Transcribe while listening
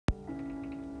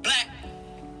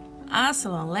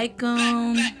Assalamu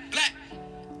alaikum. Black.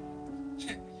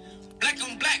 Black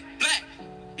on black.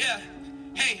 Yeah.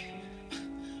 Hey.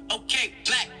 Okay.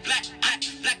 Black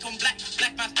on black.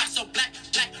 My thoughts so black.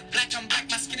 I'm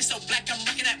black. My skin is so black. I'm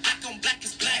looking at black on black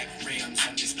is black. Rims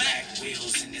on this black.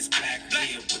 Wheels in this black.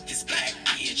 Wheel with this black.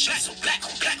 Yeah, so black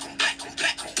on black. Black on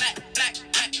black.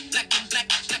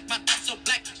 My thoughts so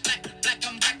black.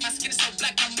 I'm black. My skin is so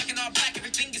black. I'm looking all black.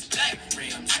 Everything is black.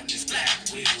 Rims on this black.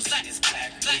 Wheels in this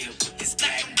black. Wheel with this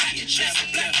black. Yeah, so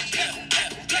black.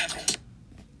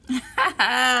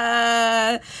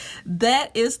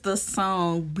 That is the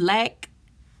song Black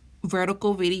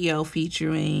Vertical Video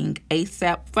featuring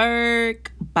ASAP Ferg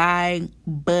by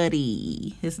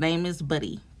Buddy. His name is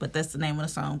Buddy, but that's the name of the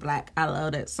song, Black. I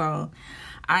love that song.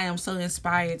 I am so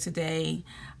inspired today.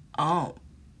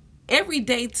 Every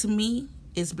day to me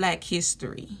is Black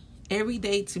history. Every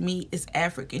day to me is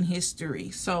African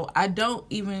history. So I don't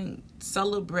even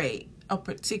celebrate a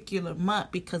particular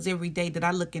month because every day that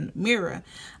I look in the mirror,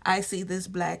 I see this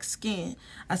black skin.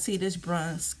 I see this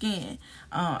bronze skin.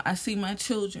 I see my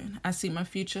children. I see my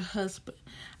future husband.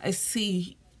 I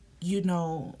see,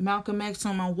 Malcolm X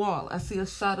on my wall. I see a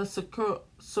shot of Shakur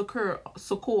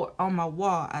on my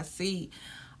wall. I see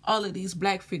all of these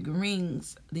black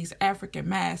figurines, these African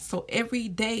masks. So every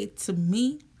day to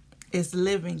me is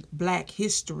living Black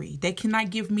history. They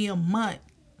cannot give me a month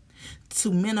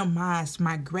to minimize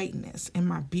my greatness and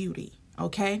my beauty,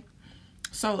 okay?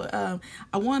 So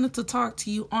I wanted to talk to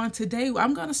you on today.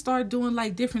 I'm going to start doing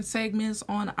like different segments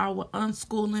on our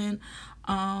unschooling,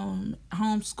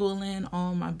 homeschooling,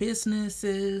 on my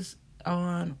businesses,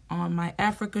 on my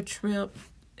Africa trip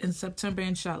in September,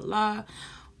 inshallah,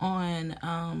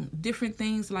 on different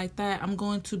things like that. I'm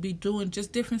going to be doing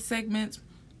just different segments,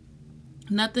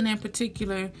 nothing in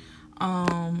particular,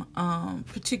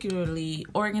 particularly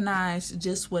organized,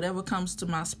 just whatever comes to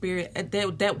my spirit.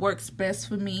 That works best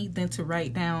for me than to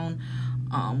write down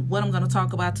what I'm going to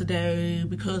talk about today,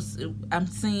 because I'm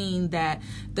seeing that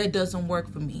doesn't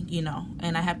work for me,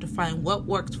 and I have to find what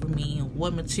works for me and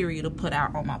what material to put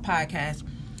out on my podcast.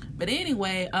 But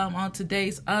anyway, on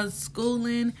today's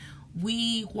unschooling,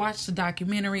 we watched a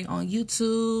documentary on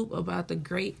YouTube about the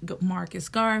great Marcus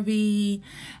Garvey.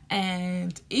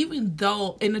 And even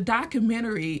though in the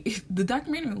documentary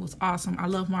was awesome. I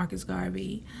love Marcus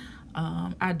Garvey.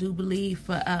 I do believe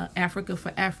for Africa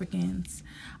for Africans.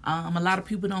 A lot of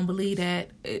people don't believe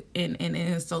that, and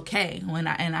it's okay.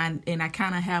 I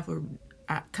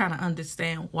kind of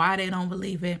understand why they don't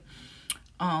believe it.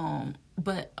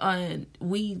 But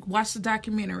we watched the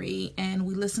documentary and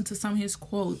we listened to some of his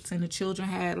quotes, and the children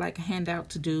had like a handout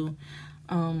to do.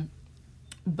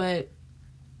 But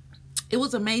it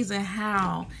was amazing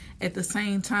how at the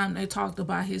same time they talked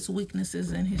about his weaknesses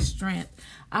and his strength.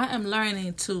 I'm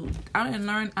learning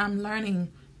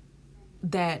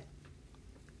that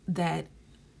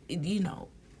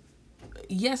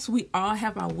yes, we all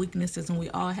have our weaknesses and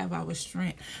we all have our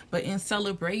strength, but in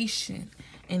celebration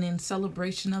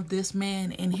of this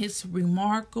man and his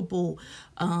remarkable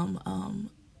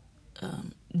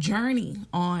journey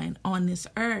on this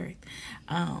earth,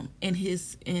 and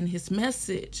his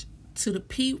message to the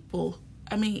people,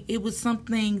 I mean, it was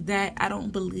something that I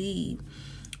don't believe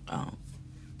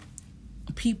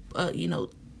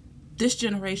people, this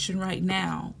generation right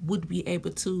now would be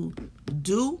able to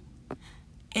do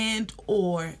and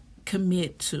or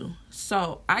commit to.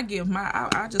 So I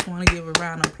just want to give a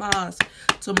round of applause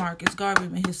to Marcus Garvey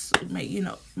and may he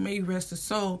rest his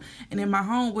soul. And in my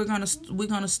home, we're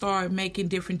gonna start making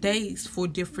different days for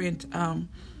different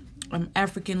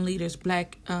African leaders,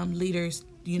 Black leaders,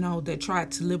 that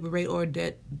tried to liberate or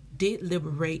that did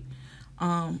liberate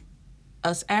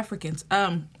us Africans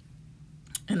and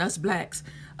us Blacks.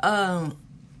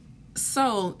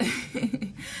 So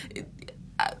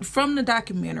from the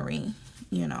documentary,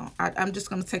 I'm just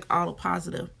going to take all the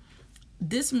positive.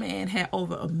 This man had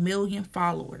over 1 million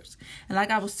followers. And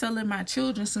like I was telling my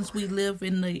children, since we live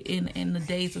in the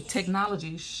days of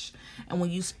technology, and when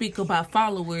you speak about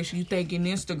followers, you think in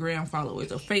Instagram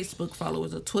followers or Facebook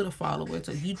followers or Twitter followers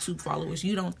or YouTube followers.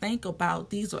 You don't think about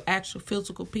these are actual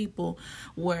physical people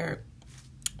where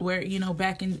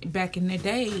back in their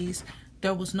days,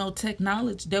 there was no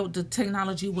technology. The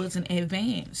technology wasn't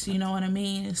advanced. You know what I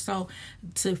mean? And so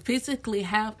to physically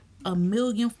have 1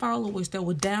 million followers that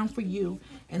were down for you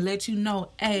and let you know,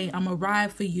 hey, I'm a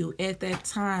ride for you at that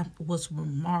time was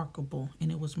remarkable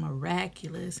and it was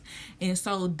miraculous. And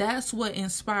so that's what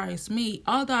inspires me.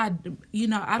 Although I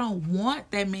don't want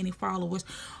that many followers.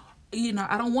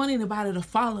 I don't want anybody to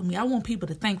follow me. I want people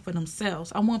to think for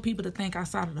themselves. I want people to think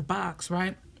outside of the box,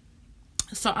 right?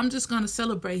 So I'm just going to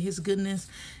celebrate his goodness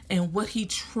and what he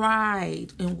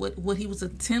tried and what he was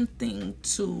attempting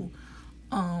to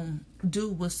do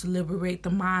was to liberate the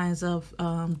minds of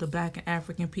the Black and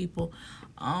African people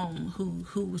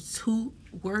who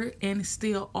were and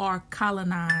still are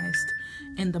colonized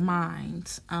in the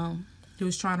minds. He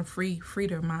was trying to free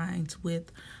their minds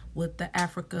with the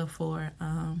Africa for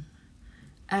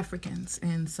Africans.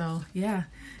 And so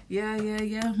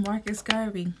Marcus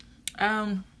Garvey.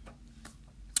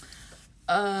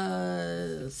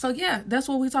 So yeah, that's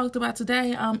what we talked about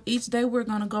today. Each day we're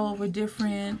gonna go over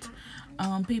different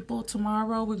people.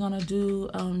 Tomorrow we're gonna do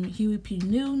Huey P.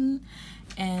 Newton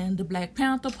and the Black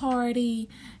Panther Party.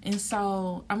 And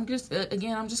so I'm just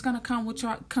gonna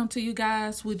come to you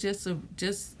guys with just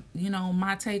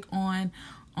my take on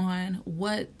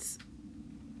what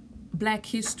Black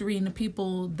history and the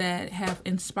people that have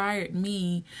inspired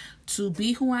me to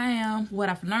be who I am, what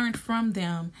I've learned from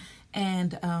them,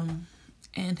 and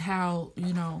how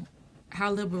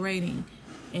how liberating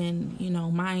and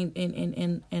mind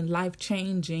and life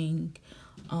changing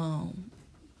and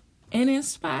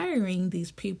inspiring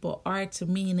these people are to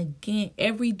me. And again,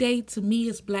 every day to me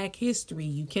is Black history.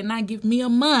 You cannot give me a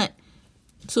month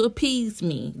to appease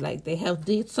me like they have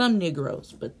did some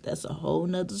Negroes, but that's a whole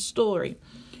nother story.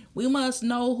 We must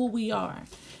know who we are.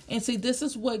 And see, this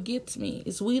is what gets me.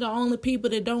 Is we the only people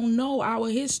that don't know our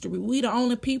history. We the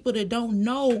only people that don't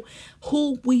know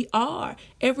who we are.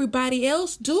 Everybody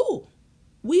else do.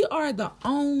 We are the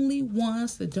only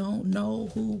ones that don't know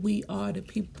who we are. The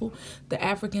people, the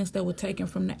Africans that were taken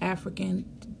from the African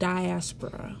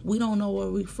diaspora. We don't know where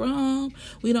we're from.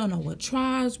 We don't know what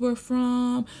tribes we're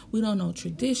from. We don't know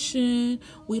tradition.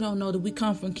 We don't know that we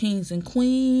come from kings and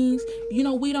queens. We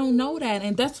don't know that.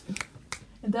 And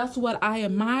that's what I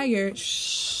admire.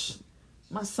 Shh.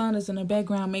 My son is in the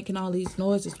background making all these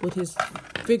noises with his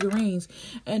figurines.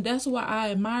 And that's why I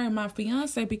admire my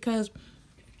fiance, because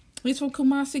he's from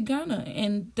Kumasi, Ghana,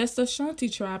 and that's the Ashanti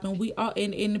tribe. And we all,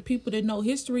 and the people that know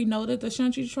history know that the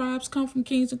Ashanti tribes come from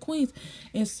kings and queens.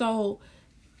 And so,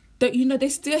 that they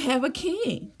still have a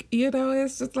king.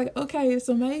 It's just like, okay, it's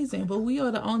amazing. But we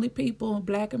are the only people,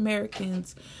 Black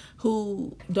Americans,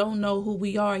 who don't know who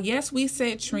we are. Yes, we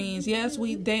set trends. Yes,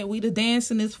 we the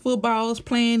dancing is, football is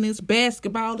playing this,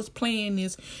 basketball is playing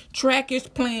this, track is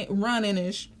playing, running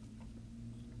is,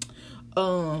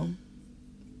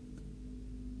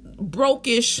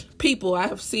 brokish people I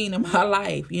have seen in my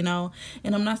life, and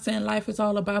I'm not saying life is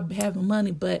all about having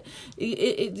money, but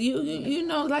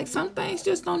like some things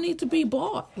just don't need to be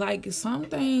bought. Like some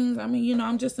things,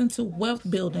 I'm just into wealth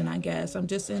building, I guess. I'm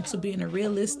just into being a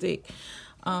realist, and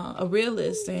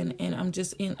I'm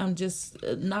just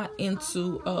not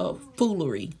into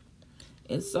foolery.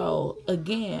 And so,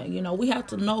 again, we have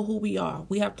to know who we are.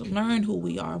 We have to learn who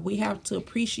we are. We have to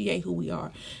appreciate who we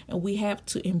are. And we have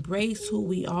to embrace who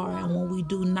we are. And when we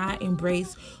do not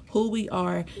embrace who we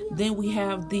are, then we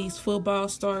have these football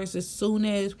stars. As soon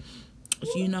as,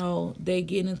 they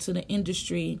get into the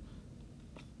industry,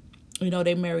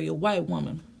 they marry a white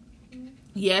woman.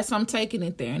 Yes, I'm taking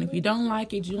it there. And if you don't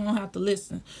like it, you don't have to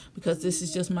listen. Because this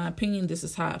is just my opinion. This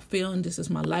is how I feel. And this is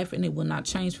my life. And it will not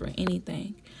change for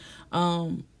anything.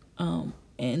 And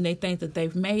they think that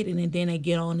they've made it, and then they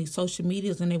get on these social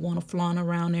medias and they want to flaunt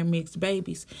around their mixed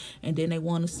babies, and then they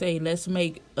want to say, let's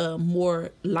make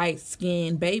more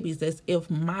light-skinned babies, as if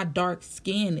my dark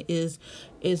skin is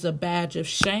a badge of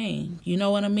shame. You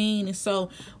know what I mean? And so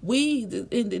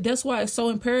that's why it's so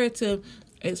imperative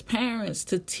as parents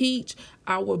to teach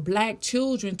our Black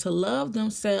children to love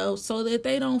themselves, so that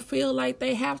they don't feel like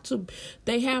they have to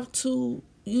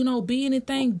be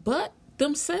anything but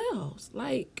themselves.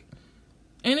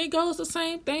 And it goes the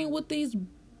same thing with these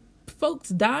folks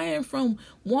dying from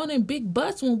wanting big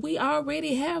butts when we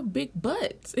already have big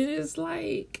butts. It is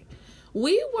like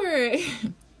we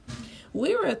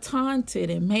were taunted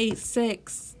and made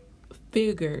sex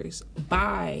figures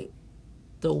by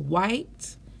the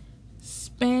white,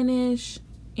 Spanish,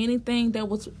 anything that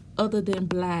was other than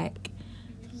Black,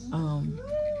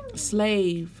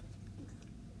 slave,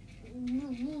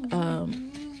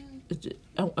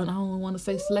 I don't want to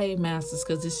say slave masters,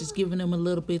 because it's just giving them a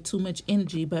little bit too much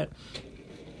energy, but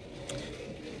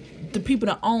the people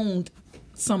that owned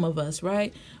some of us,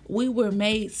 right? We were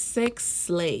made sex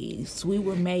slaves. We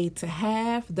were made to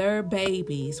have their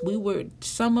babies. Our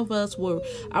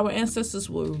ancestors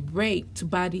were raped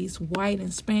by these white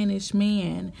and Spanish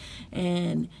men,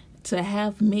 and to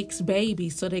have mixed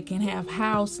babies so they can have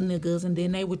house niggas, and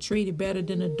then they were treated better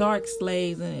than the dark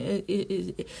slaves. And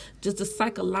it just a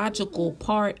psychological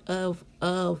part of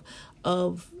the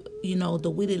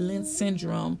Willie Lynch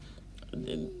syndrome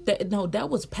that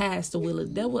was past the Willie.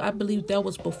 I believe that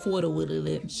was before the Willie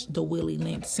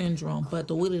Lynch syndrome. But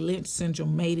the Willie Lynch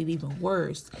syndrome made it even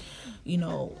worse. You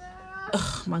know,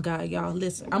 oh my God, y'all,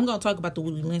 listen. I'm gonna talk about the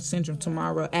Willie Lynch syndrome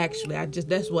tomorrow. Actually,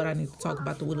 that's what I need to talk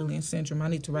about, the Willie Lynch syndrome. I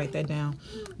need to write that down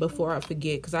before I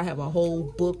forget, because I have a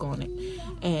whole book on it,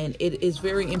 and it is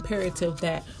very imperative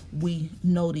that we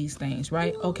know these things,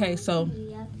 right? Okay, so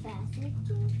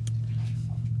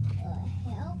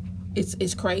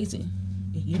it's crazy,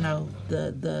 you know,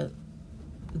 the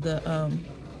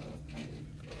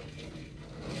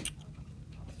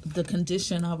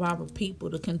condition of our people,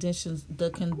 the condition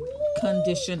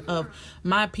of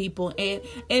my people, and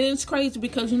it's crazy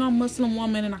because, you know, I'm a Muslim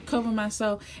woman and I cover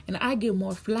myself, and I get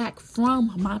more flack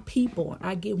from my people.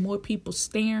 I get more people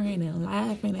staring and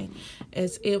laughing, and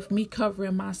as if me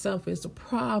covering myself is a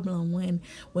problem, when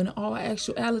in all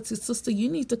actuality, sister, you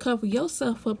need to cover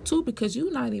yourself up too, because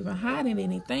you're not even hiding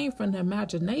anything from the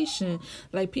imagination.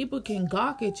 Like, people can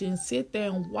gawk at you and sit there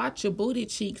and watch your booty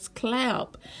cheeks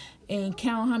clap and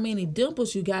count how many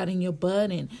dimples you got in your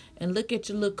butt, and look at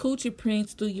your little coochie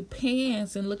prints through your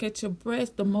pants, and look at your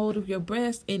breast, the mold of your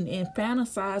breast, and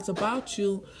fantasize about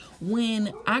you,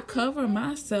 when I cover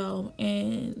myself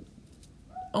and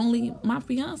only my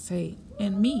fiance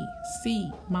and me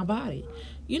see my body.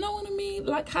 You know what I mean?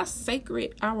 Like, how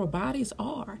sacred our bodies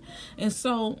are. And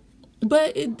so,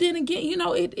 but then again, you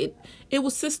know, it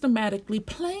was systematically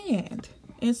planned.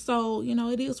 And so, you know,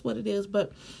 it is what it is,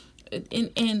 but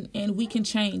and we can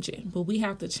change it, but we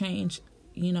have to change,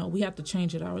 you know, we have to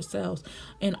change it ourselves.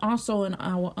 And also in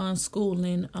our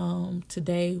unschooling,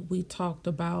 today we talked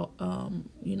about,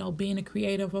 you know, being a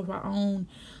creative of our own,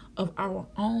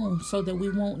 so that we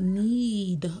won't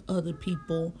need other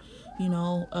people, you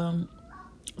know.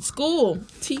 School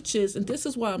teaches, and this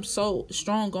is why I'm so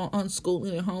strong on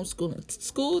unschooling and homeschooling.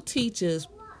 School teaches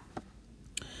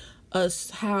us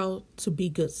how to be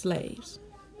good slaves,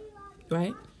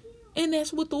 right? And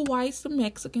that's with the whites, the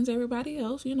Mexicans, everybody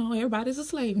else, you know, everybody's a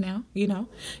slave now, you know,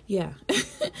 yeah.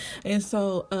 And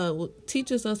so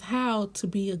teaches us how to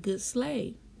be a good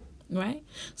slave, right?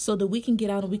 So that we can get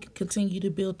out and we can continue to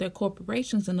build their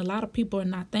corporations. And a lot of people are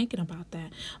not thinking about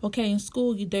that. Okay, in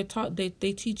school,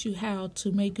 they teach you how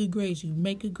to make good grades. You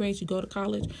make good grades, you go to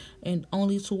college, and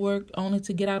only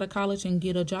to get out of college and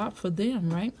get a job for them,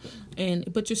 right?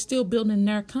 But you're still building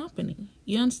their company.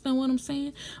 You understand what I'm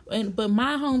saying? But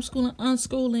my homeschooling,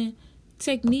 unschooling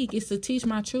technique is to teach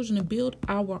my children to build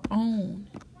our own,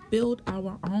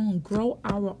 grow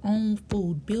our own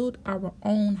food, build our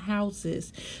own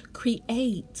houses,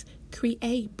 create,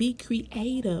 be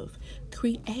creative,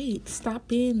 stop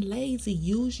being lazy,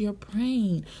 use your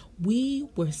brain. We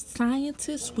were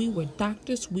scientists, we were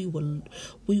doctors, we were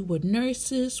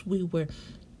nurses, we were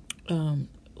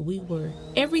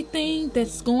everything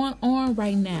that's going on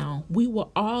right now. We were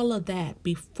all of that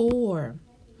before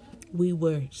we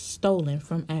were stolen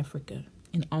from Africa.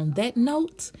 And on that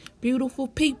note, beautiful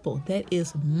people, that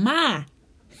is my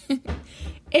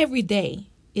every day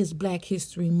is Black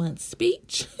History Month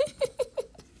speech.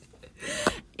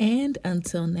 And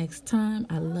until next time,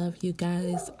 I love you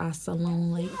guys.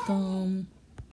 Assalamu alaikum.